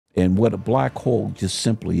And what a black hole just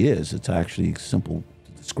simply is, it's actually simple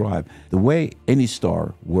to describe. The way any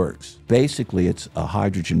star works, basically it's a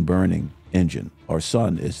hydrogen burning engine. Our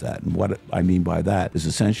sun is that. And what I mean by that is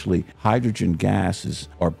essentially hydrogen gases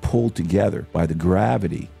are pulled together by the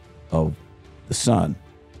gravity of the sun.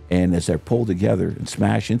 And as they're pulled together and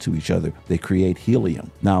smash into each other, they create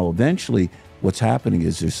helium. Now, eventually, what's happening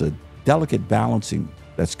is there's a delicate balancing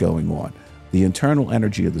that's going on. The internal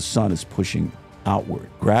energy of the sun is pushing outward.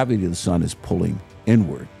 Gravity of the sun is pulling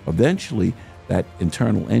inward. Eventually, that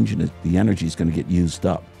internal engine, the energy is going to get used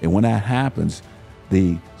up. And when that happens,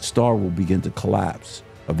 the star will begin to collapse.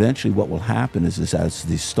 Eventually, what will happen is as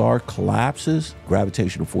the star collapses,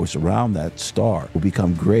 gravitational force around that star will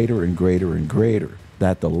become greater and greater and greater,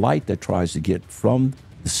 that the light that tries to get from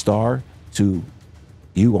the star to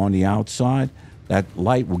you on the outside, that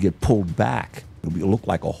light will get pulled back. It'll look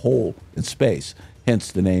like a hole in space,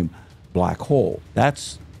 hence the name black hole.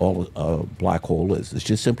 That's all a black hole is. It's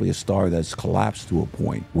just simply a star that's collapsed to a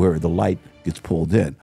point where the light gets pulled in.